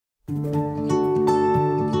And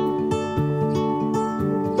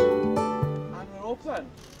we're open.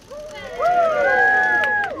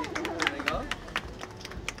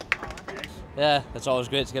 Yeah, it's always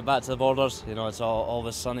great to get back to the borders. You know, it's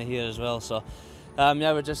always sunny here as well. So,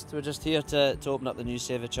 yeah, we're just here to open up the new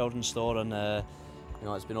Save the Children store, and you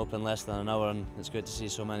know, it's been open less than an hour, and it's great to see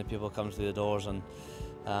so many people come through the doors, and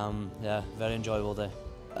yeah, very enjoyable day.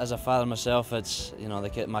 As a father myself, it's, you know,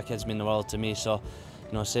 my kids mean the world to me. So,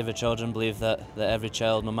 you know, Save the Children believe that every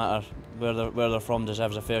child, no matter where they're from,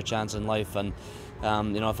 deserves a fair chance in life, and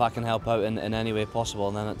you know, if I can help out in any way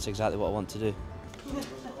possible, then it's exactly what I want to do.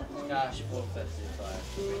 Cash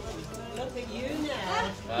 455. Look at you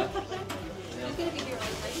now.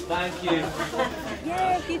 Thank you.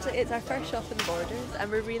 Yeah, hugely. It's our first shop in the Borders,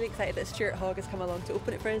 and we're really excited that Stuart Hogg has come along to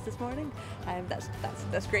open it for us this morning.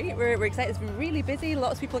 That's great. We're excited. It's been really busy.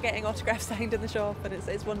 Lots of people getting autographs signed in the shop, and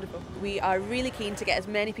it's wonderful. We are really keen to get as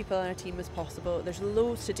many people on our team as possible. There's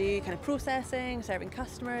loads to do, kind of processing, serving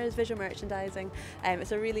customers, visual merchandising.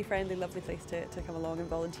 It's a really friendly, lovely place to come along and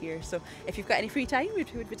volunteer. So if you've got any free time,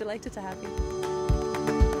 we'd be delighted to have you.